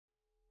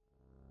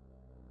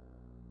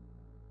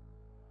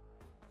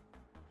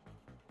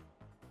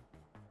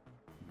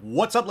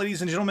What's up,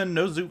 ladies and gentlemen?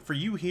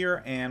 NoZoupForYou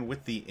here, and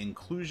with the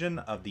inclusion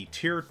of the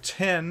Tier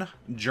 10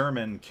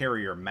 German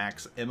carrier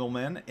Max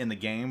Immelmann in the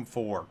game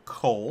for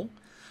coal,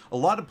 a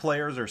lot of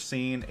players are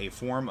seeing a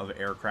form of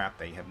aircraft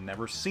they have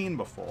never seen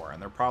before,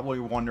 and they're probably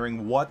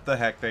wondering what the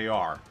heck they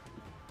are.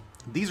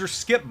 These are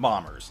skip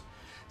bombers.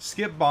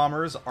 Skip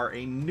bombers are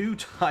a new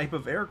type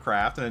of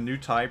aircraft and a new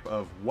type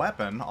of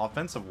weapon,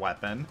 offensive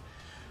weapon,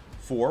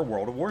 for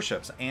World of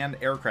Warships and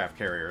aircraft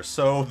carriers.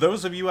 So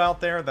those of you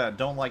out there that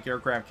don't like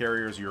aircraft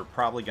carriers, you're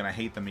probably going to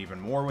hate them even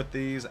more with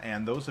these.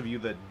 And those of you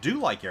that do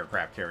like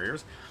aircraft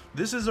carriers,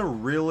 this is a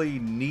really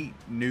neat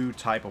new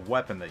type of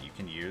weapon that you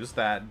can use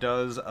that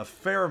does a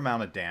fair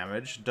amount of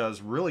damage,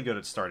 does really good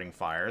at starting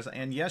fires,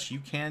 and yes, you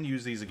can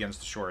use these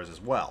against destroyers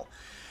as well.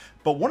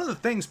 But one of the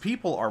things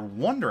people are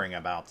wondering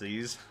about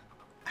these,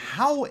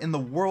 how in the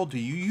world do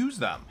you use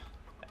them?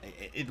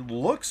 It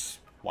looks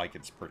like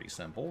it's pretty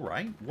simple,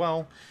 right?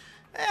 Well,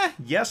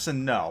 yes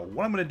and no.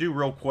 What I'm going to do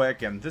real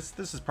quick, and this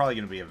is probably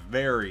going to be a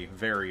very,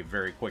 very,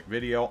 very quick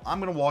video.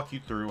 I'm going to walk you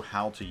through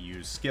how to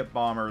use skip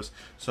bombers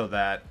so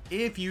that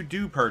if you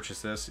do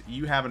purchase this,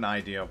 you have an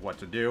idea of what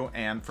to do.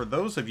 And for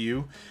those of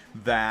you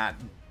that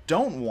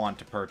don't want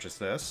to purchase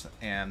this,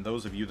 and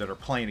those of you that are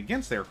playing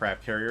against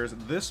aircraft carriers,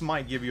 this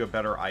might give you a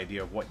better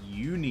idea of what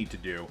you need to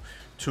do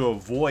to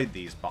avoid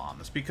these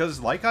bombs,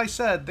 because like I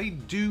said, they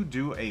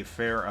do a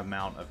fair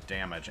amount of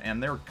damage,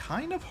 and they're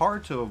kind of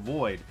hard to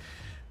avoid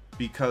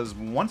because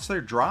once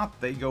they're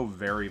dropped, they go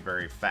very,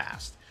 very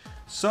fast.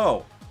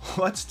 So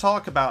let's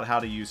talk about how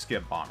to use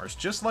skip bombers.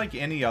 Just like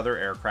any other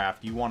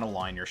aircraft, you want to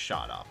line your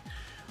shot up.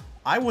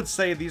 I would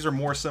say these are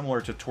more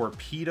similar to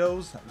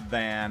torpedoes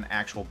than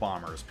actual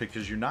bombers,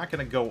 because you're not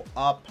going to go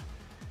up,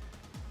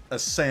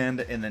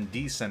 ascend, and then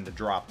descend to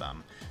drop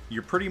them.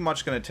 You're pretty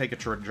much going to take a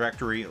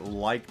trajectory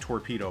like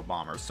torpedo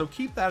bombers. So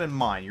keep that in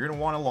mind. You're going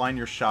to want to line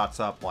your shots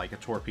up like a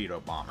torpedo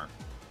bomber.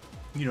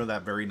 You know,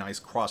 that very nice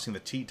crossing the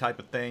T type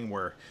of thing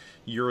where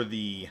you're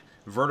the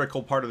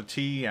vertical part of the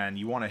T and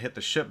you want to hit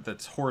the ship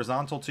that's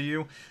horizontal to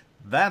you.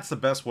 That's the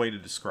best way to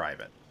describe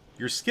it.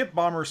 Your skip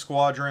bomber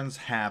squadrons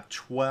have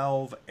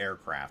 12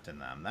 aircraft in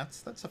them.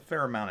 That's a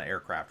fair amount of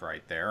aircraft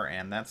right there,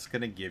 and that's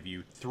going to give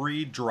you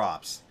 3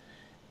 drops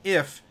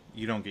if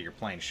you don't get your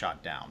plane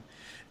shot down.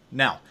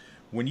 Now,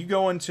 when you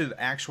go into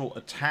the actual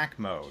attack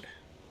mode,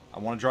 I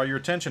want to draw your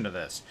attention to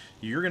this.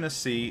 You're going to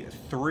see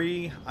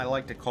 3, I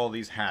like to call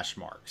these hash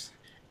marks,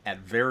 at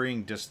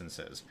varying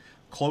distances.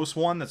 Close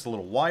one that's a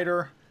little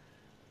wider,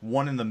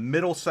 one in the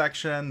middle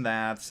section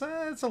that's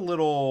it's a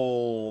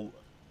little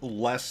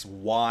less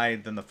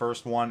wide than the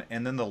first one,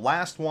 and then the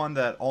last one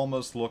that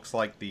almost looks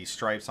like the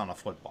stripes on a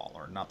football,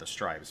 or not the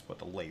stripes, but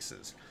the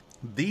laces.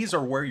 These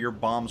are where your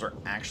bombs are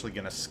actually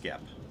going to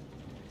skip.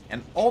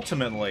 And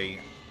ultimately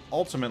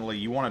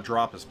you want to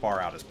drop as far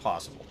out as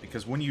possible,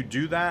 because when you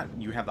do that,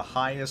 you have the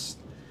highest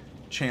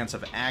chance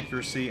of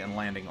accuracy and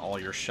landing all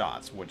your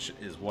shots, which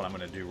is what I'm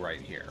going to do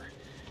right here.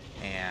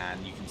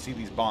 And you can see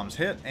these bombs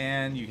hit,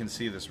 and you can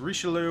see this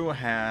Richelieu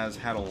has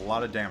had a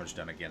lot of damage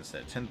done against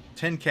it.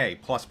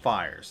 10k plus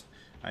fires.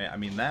 I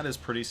mean, that is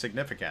pretty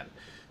significant.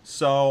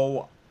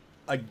 So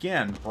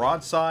again,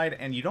 broadside,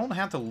 and you don't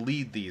have to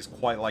lead these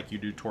quite like you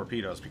do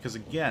torpedoes, because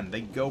again,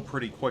 they go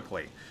pretty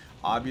quickly.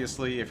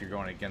 Obviously, if you're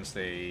going against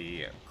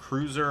a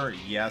cruiser,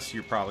 yes,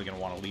 you're probably going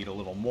to want to lead a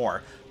little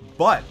more,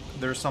 but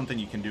there's something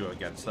you can do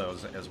against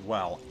those as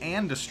well.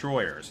 And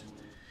destroyers.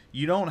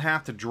 You don't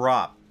have to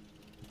drop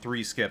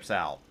 3 skips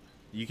out.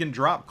 You can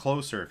drop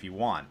closer if you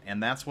want,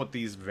 and that's what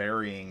these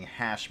varying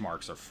hash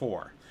marks are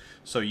for.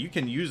 So you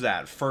can use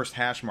that first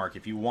hash mark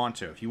if you want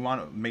to. If you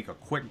want to make a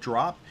quick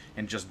drop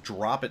and just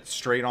drop it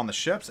straight on the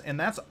ships, and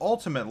that's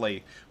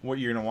ultimately what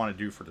you're going to want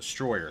to do for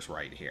destroyers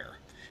right here.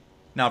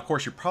 Now, of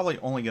course, you're probably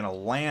only going to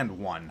land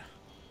 1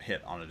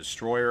 hit on a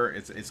destroyer.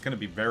 It's going to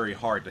be very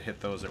hard to hit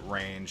those at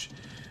range.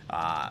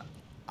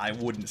 I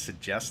wouldn't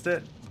suggest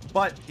it,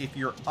 but if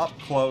you're up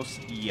close,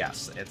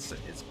 yes, it's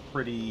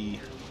pretty,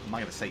 I'm not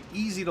going to say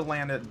easy to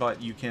land it,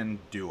 but you can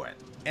do it.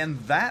 And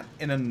that,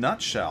 in a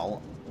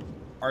nutshell,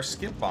 are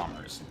skip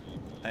bombers.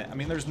 I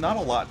mean, there's not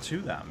a lot to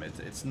them.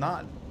 It's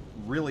not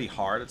really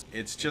hard.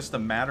 It's just a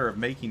matter of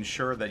making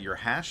sure that your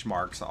hash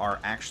marks are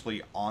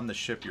actually on the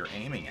ship you're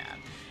aiming at.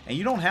 And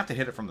you don't have to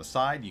hit it from the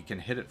side. You can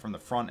hit it from the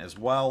front as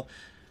well.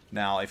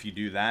 Now, if you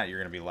do that, you're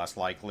going to be less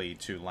likely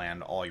to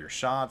land all your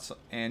shots,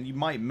 and you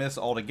might miss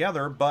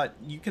altogether, but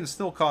you can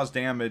still cause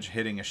damage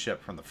hitting a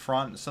ship from the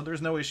front, so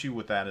there's no issue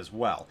with that as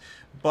well.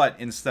 But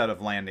instead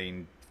of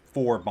landing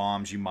 4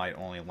 bombs, you might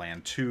only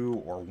land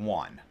 2 or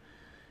 1.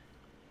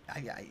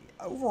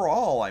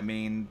 Overall, I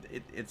mean,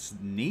 it's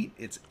neat,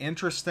 it's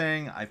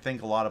interesting. I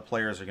think a lot of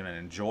players are going to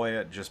enjoy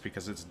it just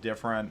because it's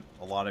different.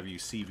 A lot of you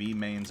CV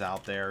mains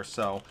out there,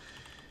 so,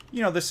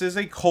 you know, this is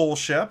a coal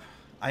ship.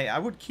 I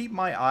would keep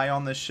my eye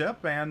on this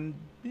ship and,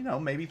 you know,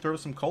 maybe throw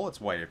some coal its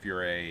way if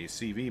you're a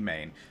CV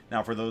main.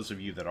 Now, for those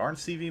of you that aren't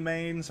CV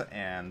mains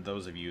and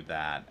those of you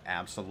that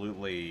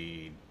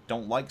absolutely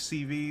don't like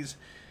CVs,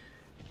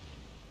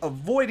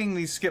 avoiding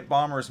these skip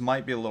bombers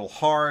might be a little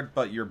hard,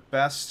 but your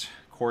best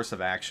course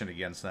of action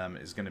against them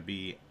is going to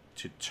be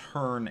to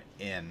turn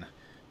in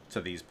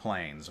to these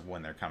planes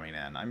when they're coming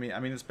in. I mean,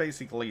 it's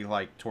basically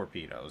like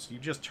torpedoes. You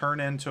just turn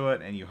into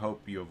it and you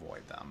hope you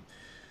avoid them.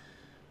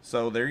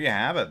 So there you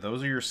have it.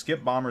 Those are your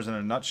skip bombers in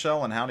a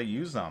nutshell and how to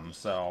use them.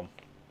 So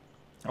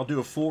I'll do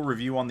a full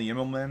review on the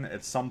Immelmann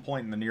at some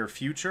point in the near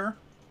future.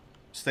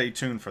 Stay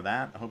tuned for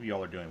that. I hope you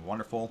all are doing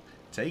wonderful.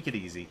 Take it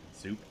easy.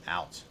 Zoop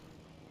out.